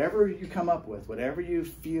 Whatever you come up with, whatever you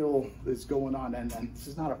feel is going on, and this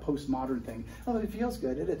is not a postmodern thing. Oh, it feels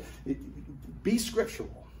good. Be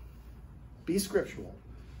scriptural. Be scriptural,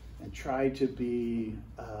 and try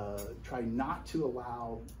not to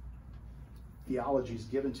allow theologies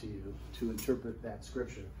given to you to interpret that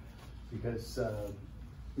Scripture, because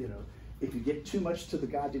if you get too much to the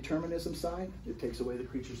God determinism side, it takes away the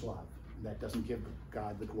creature's love, and that doesn't give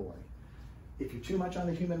God the glory. If you're too much on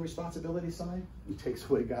the human responsibility side, it takes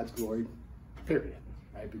away God's glory, period,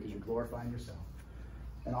 right? Because you're glorifying yourself.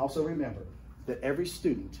 And also remember that every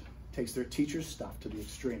student takes their teacher's stuff to the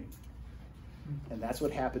extreme. And that's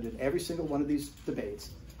what happened in every single one of these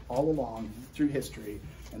debates all along through history,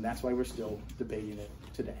 and that's why we're still debating it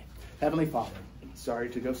today. Heavenly Father, sorry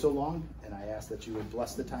to go so long, and I ask that you would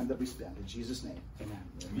bless the time that we spend. In Jesus' name,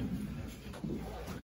 amen.